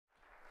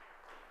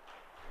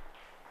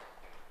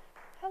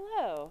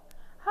Hello.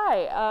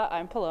 Hi,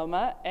 I'm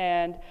Paloma,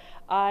 and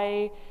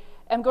I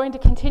am going to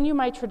continue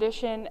my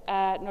tradition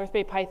at North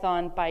Bay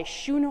Python by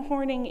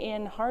shoehorning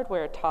in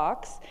hardware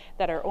talks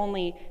that are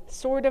only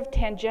sort of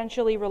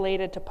tangentially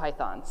related to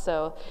Python.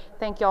 So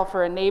thank y'all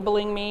for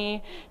enabling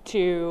me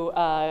to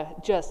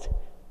just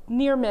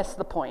near miss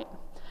the point.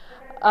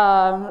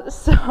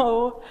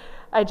 So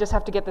I just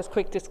have to get this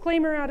quick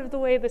disclaimer out of the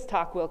way. This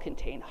talk will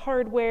contain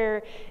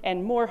hardware,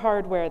 and more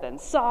hardware than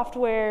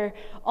software,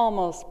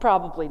 almost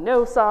probably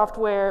no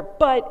software,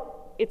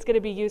 but it's going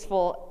to be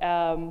useful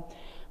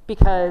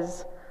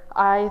because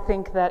I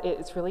think that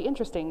it is really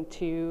interesting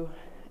to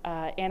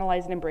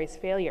analyze and embrace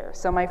failure.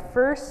 So my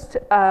first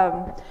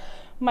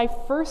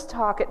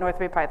talk at North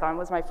Bay Python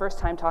was my first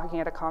time talking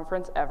at a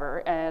conference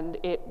ever, and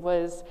it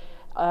was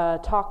a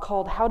talk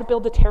called How to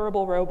Build a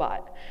Terrible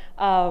Robot.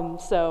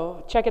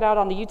 So check it out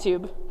on the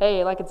YouTube.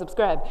 Hey, like and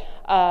subscribe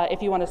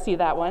if you want to see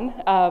that one.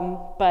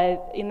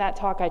 But in that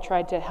talk, I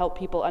tried to help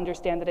people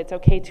understand that it's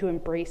okay to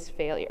embrace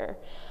failure.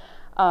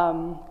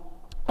 And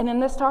in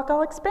this talk,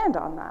 I'll expand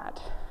on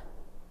that.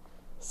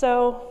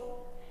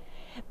 So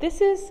this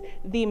is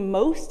the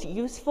most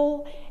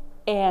useful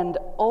and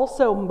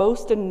also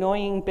most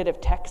annoying bit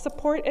of tech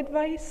support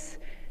advice.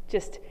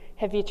 Just,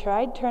 have you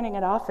tried turning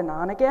it off and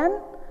on again?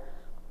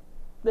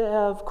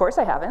 Of course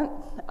I haven't.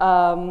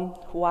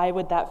 Why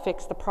would that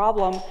fix the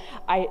problem?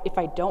 If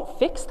I don't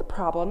fix the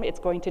problem, it's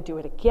going to do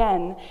it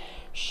again.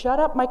 Shut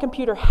up, my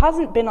computer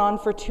hasn't been on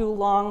for too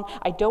long.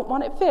 I don't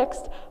want it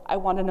fixed. I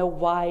want to know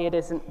why it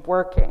isn't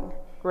working,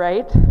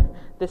 right?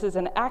 This is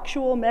an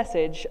actual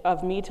message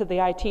of me to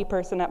the IT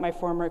person at my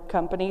former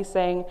company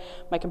saying,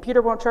 my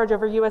computer won't charge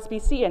over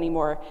USB-C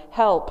anymore.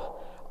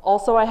 Help.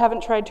 Also, I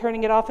haven't tried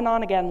turning it off and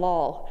on again,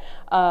 lol.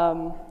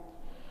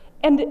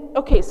 And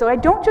okay, so I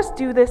don't just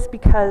do this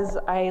because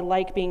I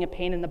like being a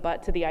pain in the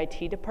butt to the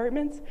IT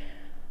departments.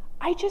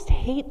 I just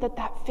hate that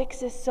that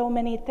fixes so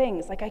many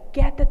things. Like, I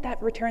get that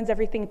that returns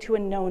everything to a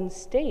known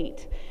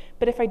state,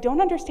 but if I don't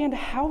understand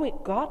how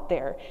it got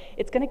there,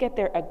 it's gonna get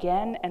there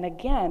again and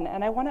again,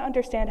 and I wanna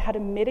understand how to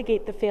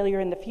mitigate the failure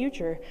in the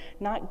future,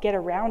 not get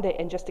around it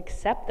and just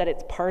accept that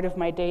it's part of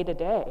my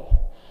day-to-day.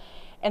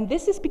 And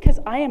this is because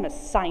I am a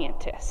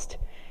scientist.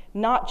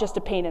 Not just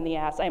a pain in the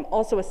ass. I'm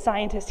also a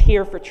scientist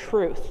here for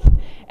truth,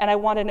 and I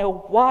want to know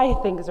why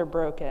things are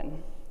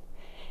broken.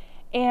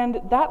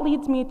 And that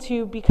leads me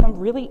to become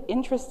really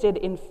interested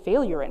in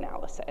failure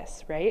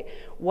analysis, right?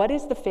 What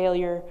is the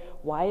failure?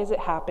 Why is it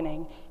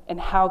happening? And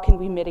how can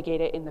we mitigate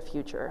it in the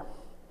future?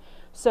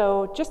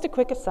 So just a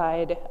quick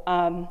aside,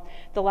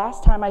 the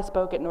last time I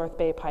spoke at North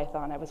Bay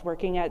Python, I was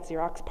working at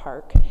Xerox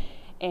PARC,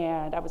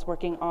 and I was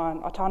working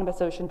on autonomous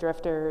ocean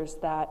drifters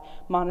that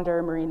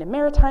monitor marine and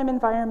maritime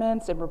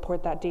environments and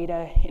report that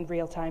data in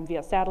real time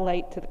via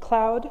satellite to the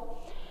cloud.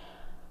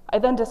 I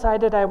then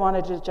decided I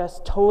wanted to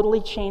just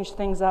totally change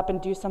things up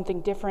and do something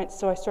different,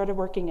 so I started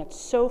working at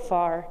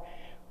SOFAR,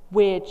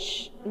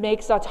 which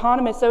makes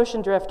autonomous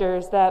ocean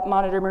drifters that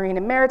monitor marine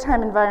and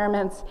maritime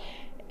environments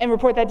and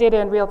report that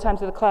data in real time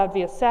to the cloud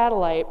via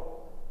satellite.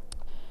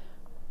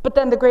 But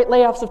then the great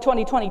layoffs of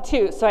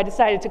 2022, so I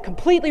decided to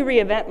completely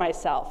reinvent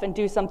myself and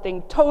do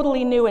something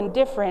totally new and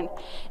different.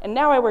 And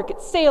now I work at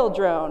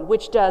Saildrone,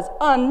 which does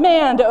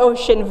unmanned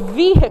ocean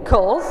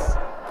vehicles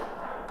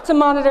to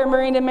monitor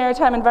marine and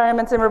maritime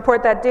environments and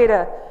report that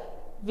data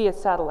via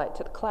satellite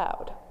to the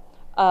cloud.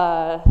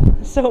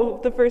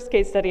 So the first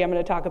case study I'm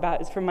going to talk about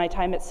is from my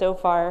time at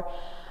SOFAR,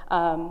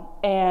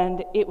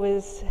 and it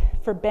was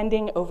for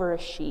bending over a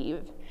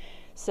sheave.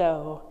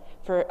 So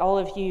for all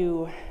of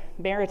you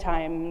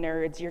maritime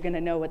nerds, you're going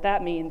to know what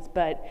that means,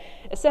 but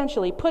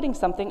essentially putting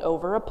something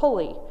over a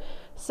pulley.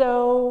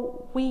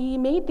 So we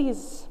made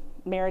these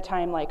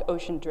maritime like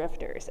ocean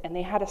drifters, and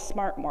they had a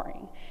smart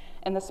mooring,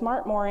 and the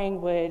smart mooring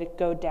would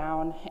go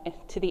down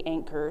to the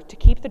anchor to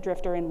keep the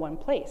drifter in one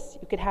place.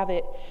 You could have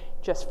it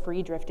just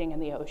free drifting in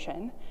the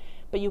ocean,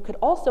 but you could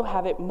also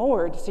have it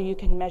moored so you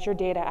can measure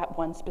data at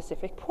one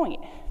specific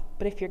point.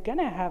 But if you're going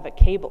to have a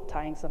cable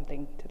tying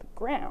something to the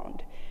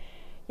ground,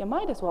 you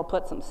might as well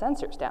put some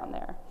sensors down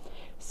there.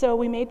 So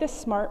we made this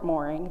smart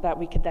mooring that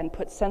we could then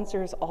put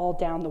sensors all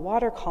down the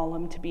water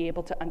column to be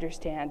able to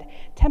understand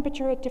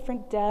temperature at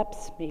different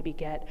depths, maybe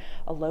get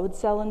a load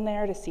cell in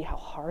there to see how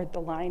hard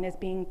the line is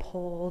being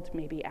pulled,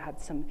 maybe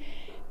add some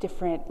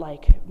different,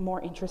 like,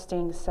 more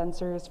interesting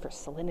sensors for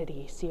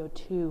salinity,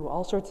 CO2,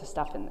 all sorts of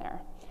stuff in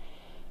there.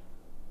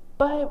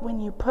 But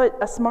when you put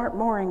a smart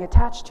mooring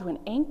attached to an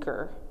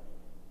anchor,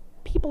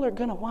 people are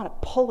going to want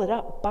to pull it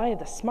up by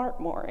the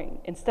smart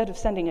mooring instead of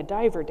sending a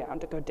diver down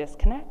to go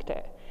disconnect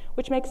it,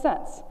 which makes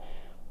sense.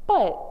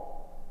 But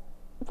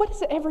what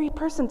does every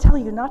person tell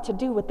you not to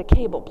do with the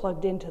cable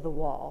plugged into the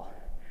wall?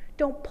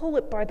 Don't pull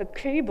it by the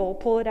cable,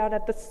 pull it out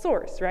at the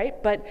source,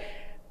 right? But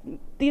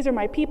these are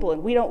my people,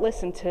 and we don't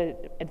listen to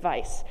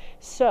advice.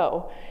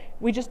 So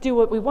we just do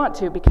what we want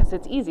to because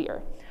it's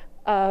easier.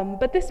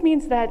 But this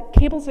means that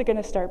cables are going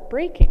to start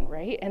breaking,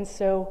 right? And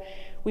so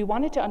we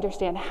wanted to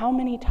understand how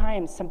many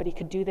times somebody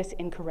could do this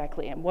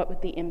incorrectly and what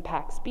would the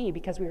impacts be,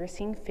 because we were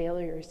seeing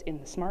failures in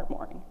the smart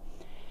mooring.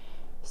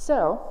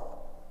 So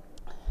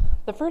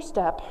the first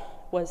step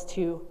was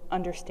to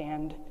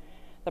understand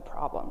the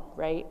problem,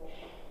 right?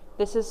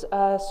 This is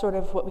sort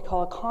of what we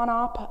call a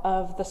con-op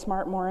of the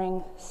smart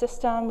mooring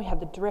system. We had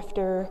the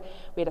drifter,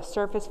 we had a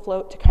surface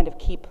float to kind of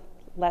keep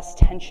less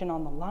tension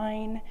on the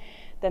line.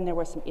 Then there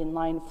were some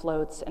inline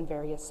floats and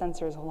various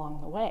sensors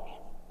along the way.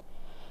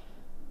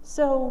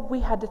 So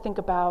we had to think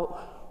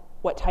about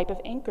what type of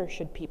anchor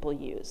should people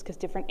use, because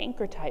different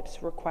anchor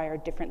types require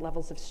different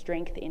levels of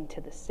strength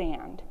into the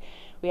sand.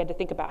 We had to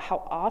think about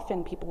how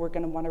often people were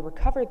going to want to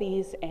recover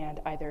these and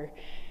either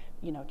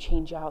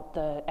change out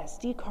the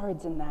SD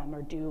cards in them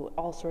or do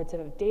all sorts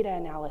of data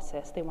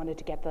analysis. They wanted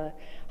to get the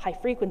high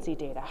frequency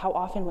data. How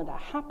often would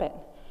that happen?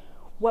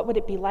 What would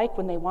it be like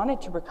when they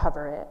wanted to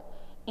recover it?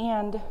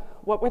 And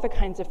what were the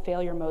kinds of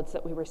failure modes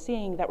that we were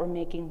seeing that were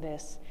making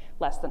this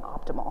less than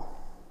optimal?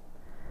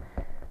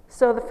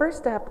 So the first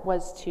step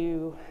was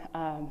to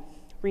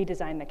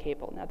redesign the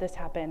cable. Now this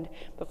happened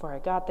before I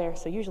got there,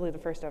 so usually the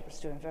first step was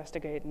to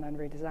investigate and then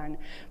redesign.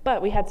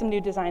 But we had some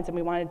new designs and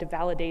we wanted to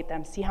validate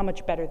them, see how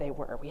much better they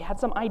were. We had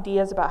some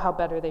ideas about how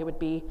better they would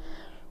be,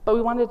 but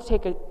we wanted to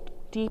take a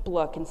deep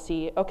look and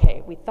see,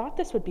 okay, we thought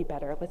this would be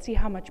better, let's see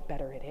how much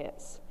better it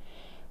is.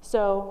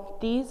 So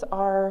these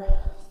are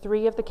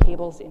 3 of the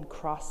cables in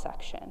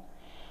cross-section.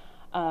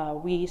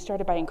 We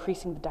started by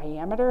increasing the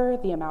diameter,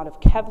 the amount of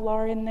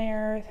Kevlar in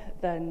there,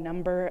 the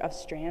number of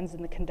strands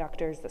in the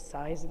conductors, the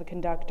size of the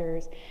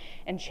conductors,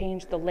 and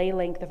changed the lay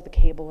length of the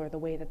cable or the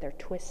way that they're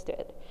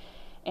twisted.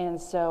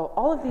 And so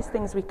all of these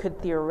things we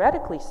could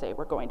theoretically say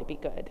were going to be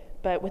good,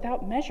 but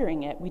without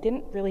measuring it, we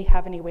didn't really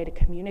have any way to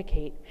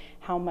communicate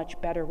how much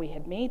better we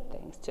had made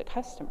things to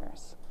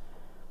customers.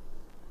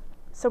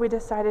 So we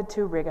decided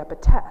to rig up a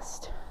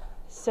test.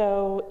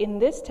 So in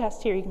this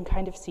test here, you can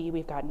kind of see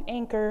we've got an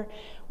anchor,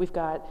 we've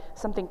got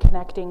something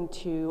connecting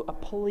to a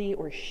pulley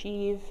or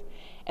sheave,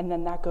 and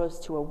then that goes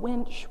to a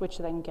winch, which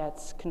then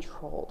gets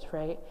controlled,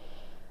 right?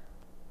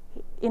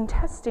 In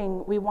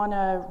testing, we want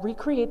to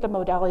recreate the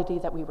modality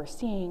that we were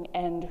seeing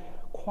and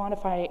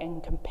quantify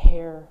and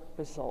compare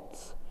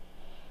results.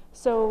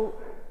 So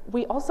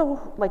we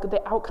also,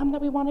 the outcome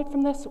that we wanted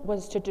from this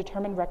was to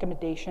determine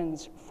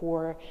recommendations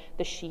for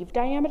the sheave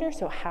diameter,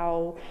 so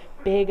how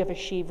big of a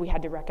sheave we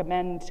had to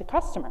recommend to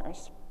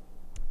customers,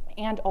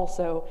 and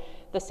also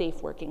the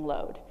safe working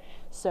load.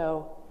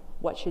 So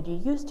what should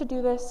you use to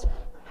do this?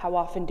 How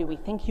often do we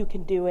think you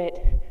can do it?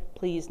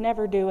 Please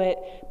never do it,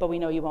 but we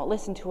know you won't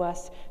listen to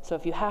us, so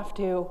if you have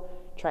to,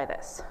 try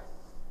this.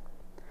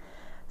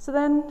 So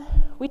then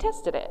we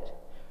tested it.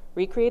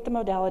 Recreate the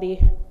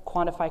modality,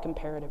 quantify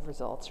comparative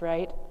results,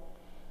 right?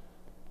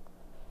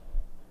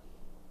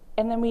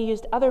 And then we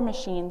used other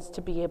machines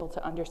to be able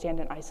to understand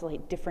and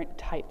isolate different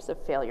types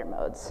of failure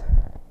modes.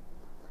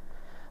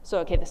 So,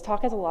 okay, this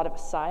talk has a lot of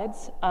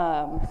asides.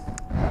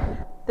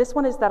 This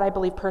one is that I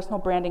believe personal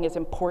branding is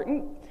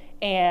important,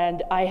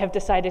 and I have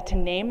decided to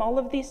name all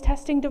of these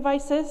testing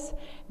devices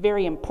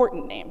very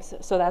important names.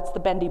 So that's the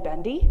Bendy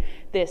Bendy.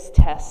 This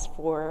tests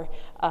for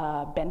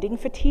bending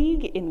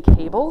fatigue in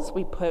cables.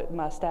 We put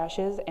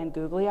mustaches and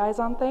googly eyes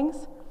on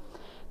things.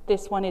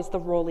 This one is the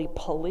Roly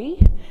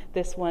Pulley.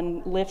 This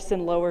one lifts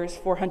and lowers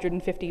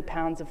 450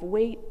 pounds of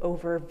weight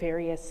over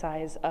various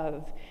size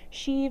of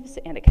sheaves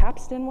and a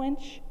capstan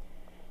winch.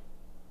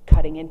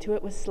 Cutting into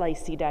it was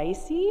slicey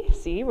dicey.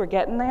 See, we're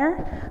getting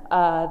there.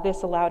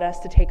 This allowed us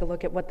to take a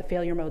look at what the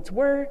failure modes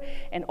were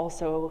and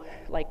also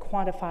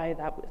quantify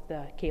that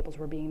the cables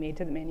were being made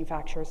to the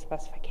manufacturer's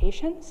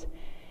specifications.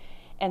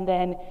 And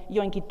then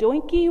yoinky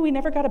doinky, we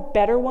never got a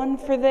better one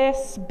for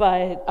this,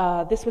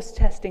 but this was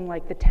testing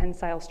the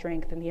tensile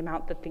strength and the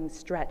amount that things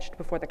stretched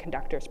before the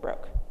conductors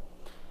broke.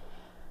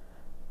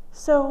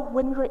 So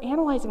when we were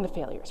analyzing the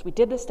failures, we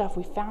did this stuff,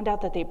 we found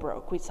out that they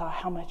broke. We saw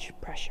how much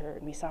pressure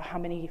and we saw how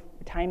many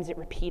times it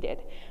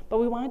repeated. But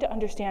we wanted to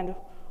understand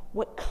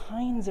what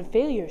kinds of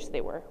failures they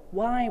were.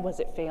 Why was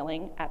it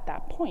failing at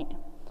that point?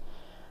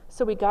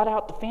 So we got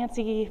out the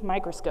fancy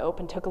microscope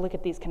and took a look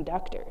at these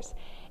conductors.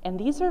 And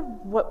these are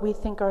what we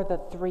think are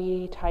the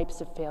 3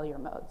 types of failure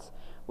modes.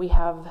 We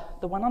have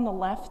the one on the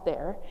left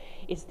there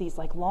is these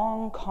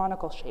long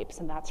conical shapes,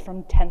 and that's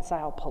from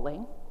tensile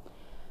pulling.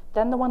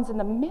 Then the ones in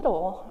the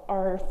middle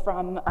are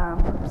from,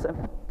 oops,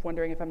 I'm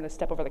wondering if I'm going to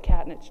step over the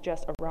cat and it's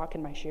just a rock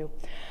in my shoe.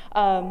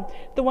 The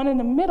one in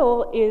the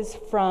middle is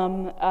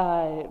from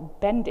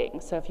bending.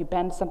 So if you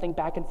bend something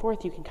back and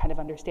forth, you can kind of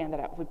understand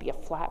that it would be a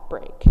flat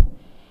break.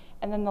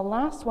 And then the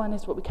last one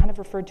is what we kind of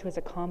referred to as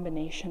a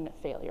combination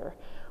failure,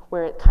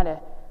 where it kind of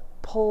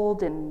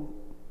pulled and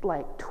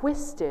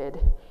twisted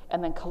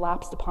and then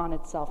collapsed upon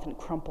itself and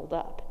crumpled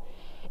up.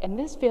 And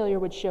this failure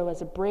would show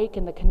as a break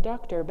in the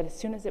conductor, but as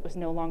soon as it was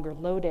no longer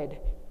loaded,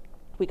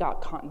 we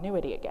got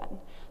continuity again.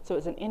 So it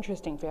was an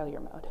interesting failure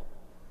mode.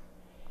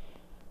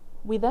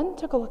 We then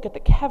took a look at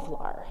the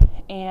Kevlar,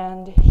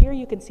 and here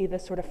you can see the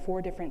sort of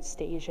 4 different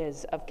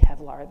stages of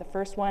Kevlar. The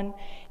first one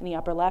in the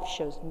upper left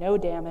shows no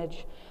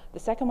damage. The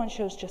second one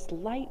shows just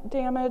light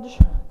damage.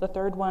 The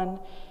third one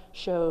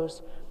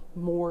shows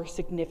more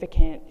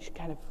significant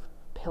kind of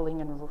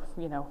pilling and,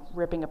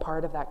 ripping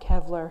apart of that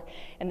Kevlar.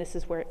 And this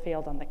is where it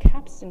failed on the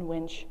capstan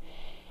winch.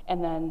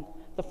 And then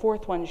the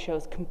fourth one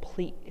shows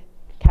complete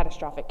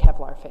catastrophic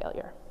Kevlar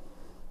failure.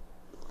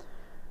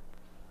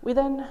 We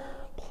then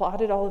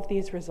plotted all of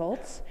these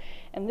results,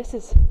 and this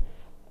is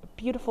a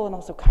beautiful and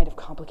also kind of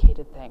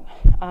complicated thing.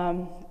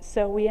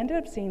 So we ended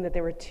up seeing that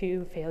there were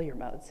two failure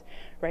modes,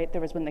 right?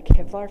 There was when the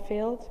Kevlar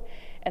failed,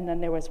 and then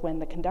there was when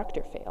the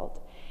conductor failed.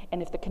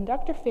 And if the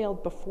conductor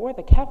failed before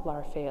the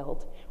Kevlar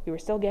failed, we were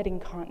still getting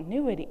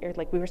continuity, or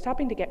we were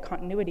stopping to get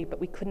continuity, but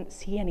we couldn't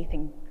see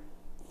anything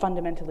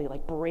fundamentally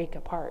break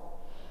apart.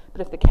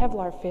 But if the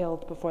Kevlar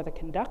failed before the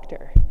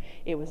conductor,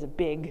 it was a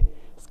big,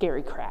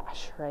 scary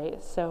crash,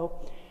 right?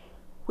 So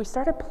we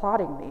started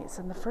plotting these,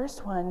 and the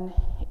first one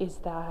is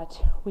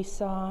that we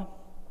saw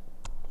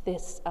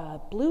this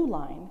blue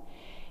line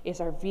is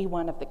our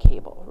V1 of the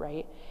cable,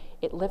 right?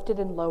 It lifted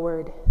and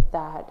lowered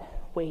that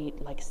weight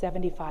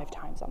 75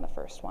 times on the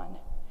first one,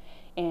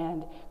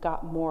 and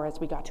got more as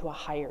we got to a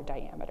higher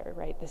diameter,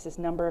 right? This is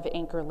number of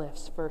anchor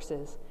lifts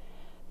versus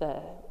the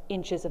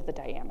inches of the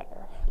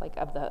diameter,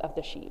 of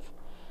the sheave.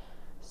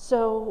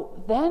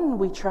 So then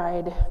we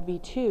tried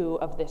V2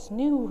 of this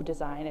new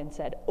design and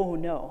said, oh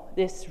no,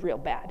 this is real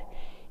bad.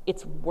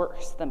 It's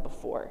worse than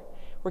before.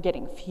 We're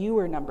getting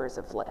fewer numbers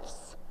of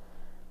lifts.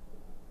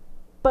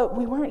 But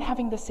we weren't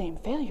having the same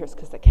failures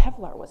because the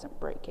Kevlar wasn't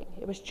breaking.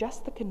 It was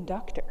just the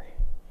conductor.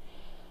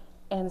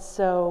 And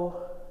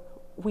so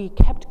we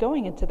kept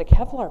going until the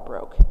Kevlar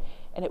broke,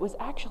 and it was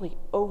actually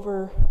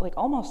over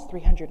almost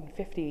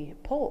 350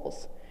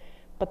 pulls.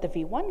 But the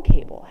V1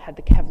 cable had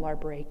the Kevlar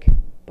break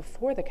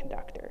before the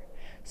conductor.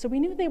 So we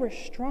knew they were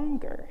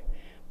stronger,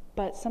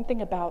 but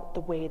something about the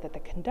way that the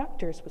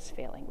conductors was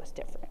failing was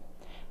different.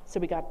 So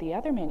we got the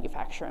other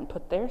manufacturer and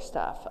put their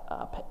stuff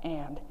up,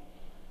 and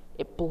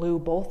it blew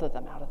both of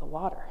them out of the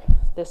water.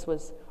 This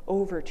was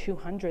over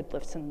 200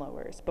 lifts and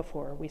lowers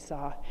before we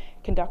saw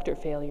conductor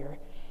failure,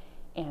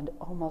 and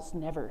almost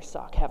never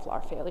saw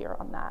Kevlar failure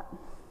on that.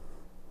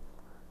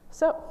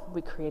 So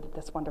we created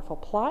this wonderful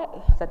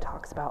plot that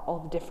talks about all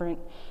the different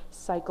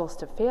cycles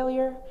to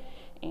failure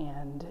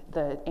and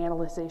the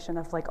analyzation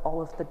of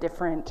all of the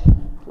different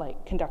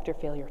conductor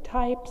failure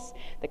types,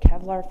 the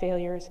Kevlar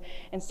failures,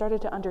 and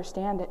started to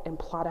understand it and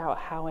plot out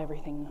how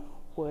everything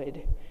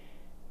would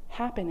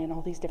happen in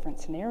all these different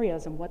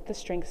scenarios and what the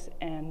strengths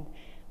and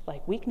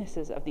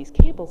weaknesses of these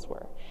cables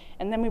were.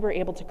 And then we were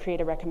able to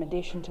create a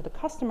recommendation to the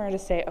customer to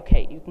say,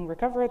 okay, you can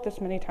recover it this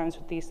many times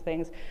with these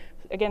things.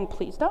 Again,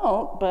 please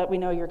don't, but we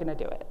know you're gonna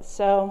do it.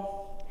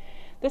 So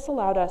this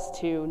allowed us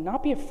to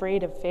not be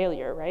afraid of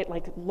failure, right?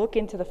 Look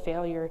into the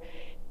failure,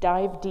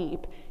 dive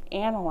deep,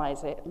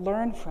 analyze it,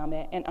 learn from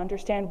it, and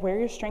understand where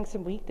your strengths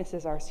and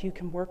weaknesses are so you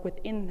can work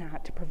within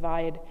that to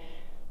provide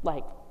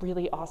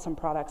really awesome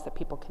products that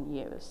people can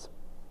use.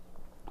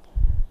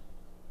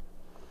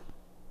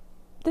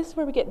 This is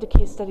where we get into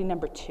case study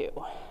number 2,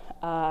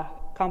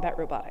 combat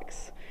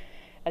robotics.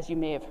 As you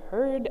may have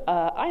heard,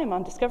 I am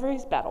on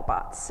Discovery's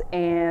BattleBots,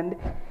 and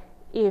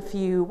if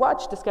you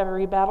watch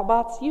Discovery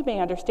BattleBots, you may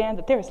understand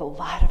that there's a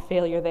lot of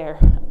failure there.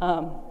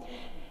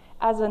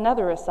 As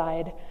another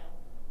aside,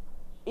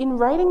 in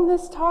writing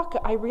this talk,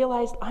 I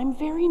realized I'm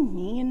very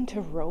mean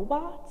to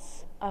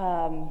robots.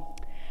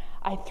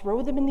 I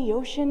throw them in the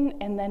ocean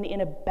and then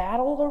in a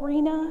battle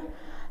arena,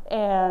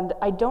 and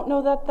I don't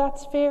know that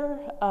that's fair.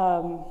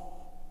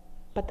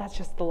 But that's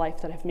just the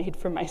life that I've made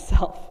for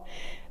myself.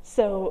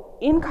 So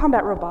in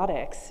combat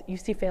robotics, you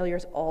see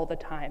failures all the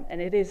time,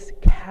 and it is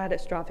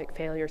catastrophic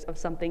failures of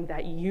something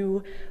that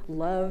you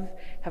love,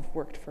 have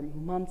worked for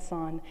months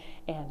on,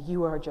 and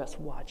you are just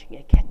watching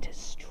it get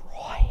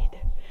destroyed.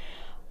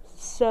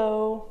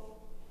 So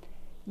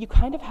you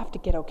kind of have to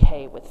get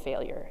okay with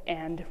failure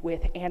and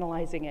with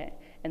analyzing it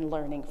and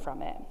learning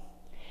from it.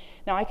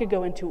 Now, I could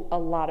go into a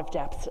lot of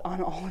depth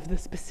on all of the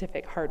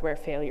specific hardware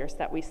failures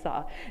that we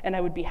saw, and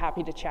I would be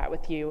happy to chat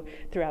with you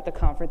throughout the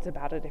conference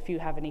about it if you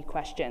have any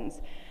questions.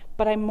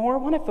 But I more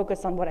want to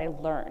focus on what I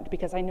learned,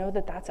 because I know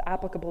that that's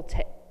applicable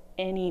to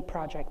any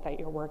project that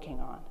you're working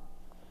on.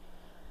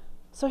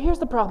 So here's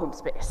the problem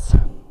space.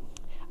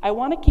 I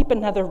want to keep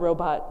another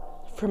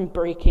robot from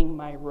breaking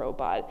my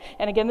robot.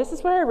 And again, this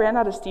is where I ran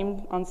out of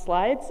steam on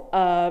slides,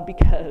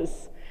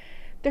 because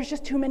there's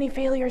just too many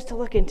failures to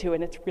look into,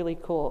 and it's really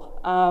cool.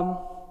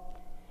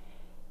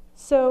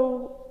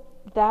 So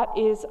that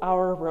is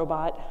our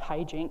robot,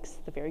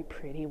 Hijinks, the very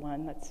pretty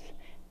one that's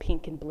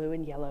pink and blue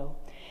and yellow.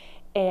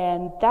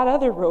 And that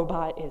other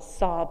robot is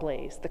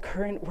Sawblaze, the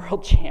current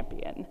world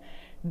champion,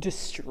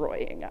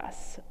 destroying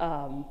us.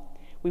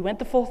 We went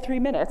the full 3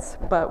 minutes,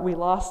 but we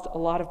lost a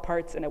lot of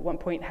parts, and at one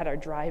point had our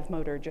drive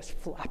motor just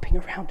flopping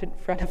around in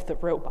front of the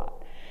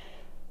robot.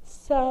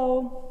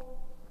 So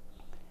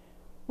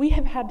we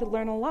have had to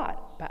learn a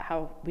lot about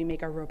how we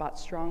make our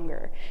robots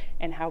stronger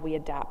and how we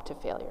adapt to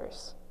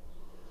failures.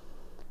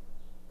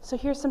 So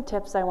here's some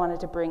tips I wanted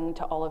to bring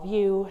to all of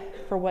you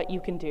for what you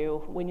can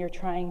do when you're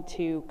trying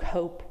to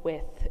cope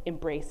with,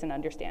 embrace, and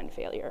understand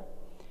failure.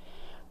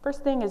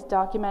 First thing is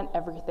document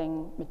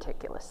everything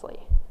meticulously.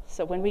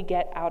 So when we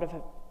get out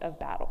of of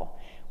battle.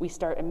 We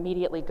start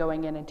immediately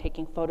going in and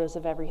taking photos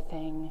of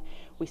everything.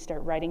 We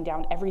start writing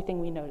down everything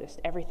we noticed,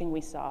 everything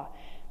we saw,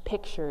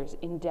 pictures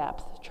in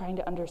depth, trying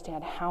to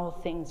understand how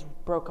things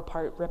broke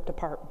apart, ripped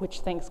apart, which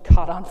things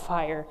caught on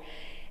fire.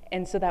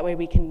 And so that way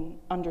we can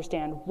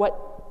understand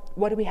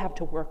what do we have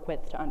to work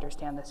with to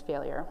understand this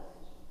failure.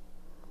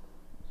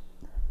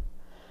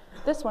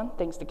 This one,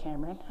 thanks to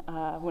Cameron,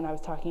 when I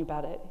was talking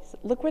about it, he said,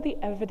 look where the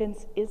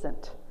evidence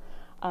isn't.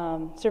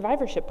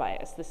 Survivorship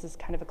bias, this is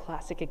kind of a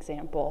classic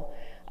example,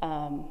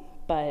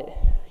 but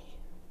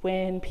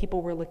when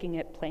people were looking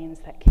at planes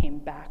that came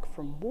back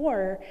from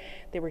war,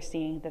 they were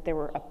seeing that there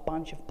were a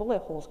bunch of bullet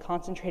holes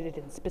concentrated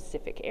in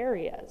specific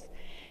areas.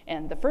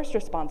 And the first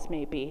response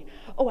may be,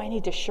 oh, I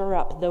need to shore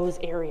up those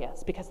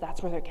areas because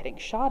that's where they're getting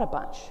shot a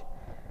bunch.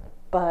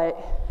 But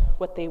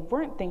what they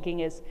weren't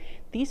thinking is,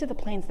 these are the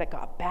planes that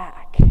got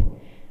back.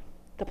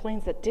 The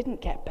planes that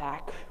didn't get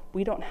back,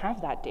 we don't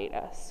have that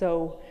data.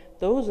 So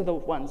those are the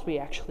ones we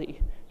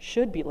actually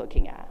should be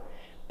looking at.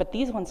 But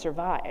these ones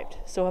survived.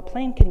 So a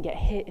plane can get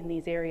hit in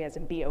these areas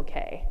and be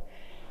okay.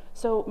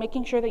 So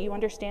making sure that you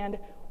understand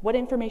what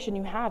information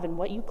you have and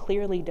what you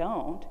clearly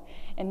don't,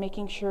 and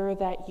making sure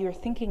that you're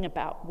thinking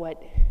about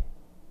what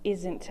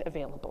isn't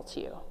available to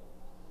you.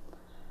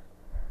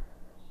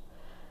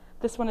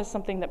 This one is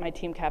something that my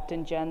team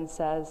captain, Jen,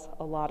 says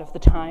a lot of the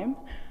time.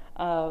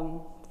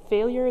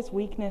 Failure is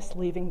weakness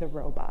leaving the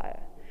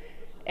robot.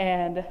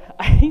 And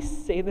I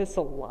say this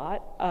a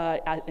lot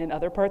in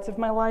other parts of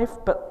my life,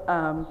 but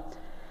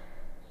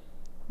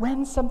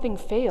when something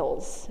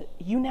fails,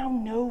 you now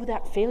know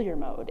that failure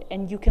mode,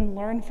 and you can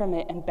learn from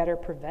it and better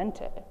prevent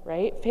it,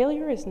 right?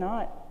 Failure is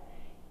not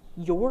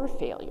your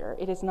failure.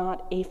 It is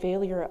not a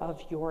failure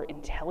of your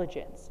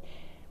intelligence.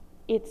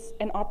 It's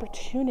an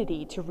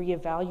opportunity to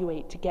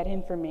reevaluate, to get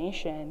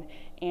information,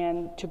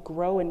 and to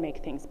grow and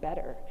make things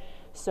better.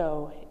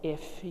 So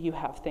if you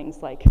have things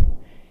like,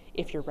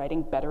 if you're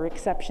writing better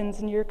exceptions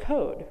in your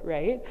code,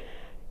 right?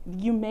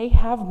 You may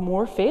have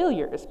more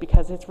failures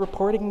because it's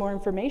reporting more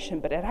information,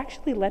 but it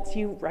actually lets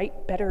you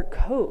write better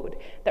code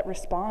that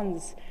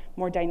responds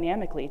more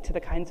dynamically to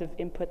the kinds of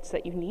inputs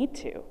that you need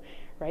to,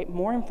 right?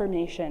 More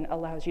information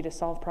allows you to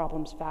solve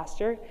problems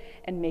faster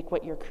and make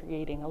what you're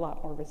creating a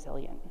lot more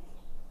resilient.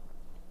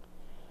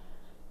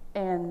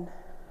 And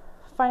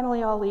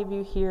finally, I'll leave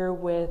you here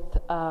with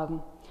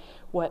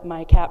what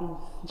my captain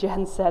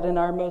Jen said in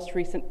our most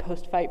recent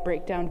post-fight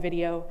breakdown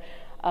video.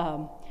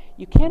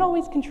 You can't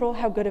always control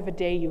how good of a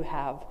day you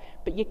have,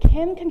 but you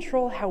can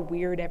control how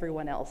weird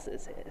everyone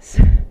else's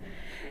is.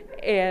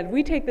 And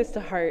we take this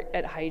to heart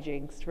at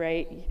Hijinks,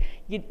 right?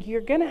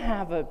 You're gonna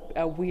have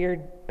a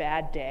weird,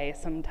 bad day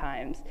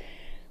sometimes,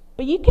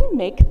 but you can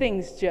make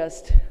things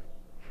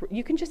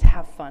you can just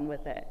have fun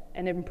with it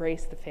and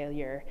embrace the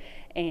failure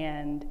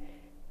and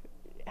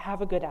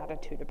have a good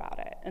attitude about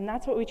it. And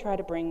that's what we try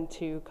to bring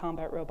to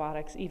combat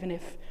robotics, even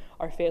if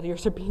our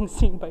failures are being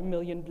seen by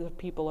millions of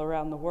people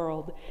around the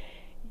world.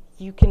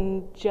 You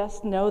can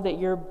just know that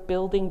you're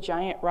building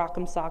giant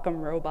rock'em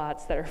sock'em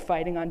robots that are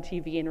fighting on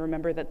TV, and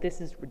remember that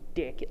this is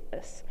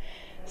ridiculous.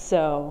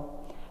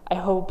 So I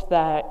hope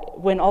that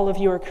when all of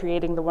you are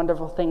creating the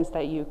wonderful things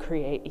that you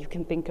create, you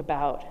can think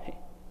about,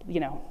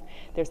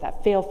 there's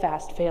that fail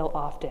fast, fail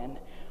often,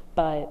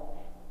 but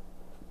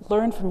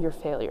learn from your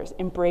failures,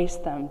 embrace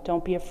them,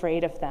 don't be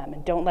afraid of them,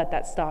 and don't let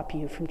that stop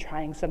you from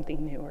trying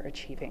something new or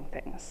achieving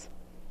things.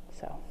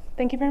 So,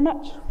 thank you very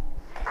much.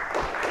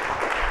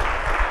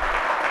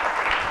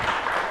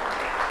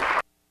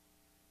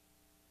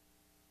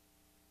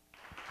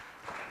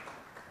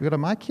 We got a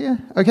mic here?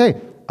 Okay,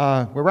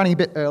 we're running a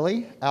bit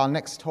early. Our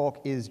next talk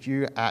is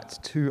due at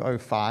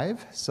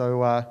 2:05,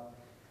 so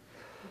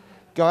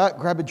go out,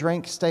 grab a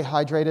drink, stay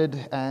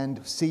hydrated,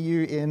 and see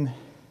you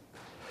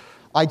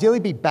ideally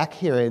be back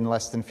here in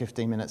less than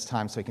 15 minutes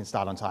time so we can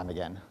start on time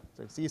again.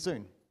 So see you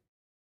soon.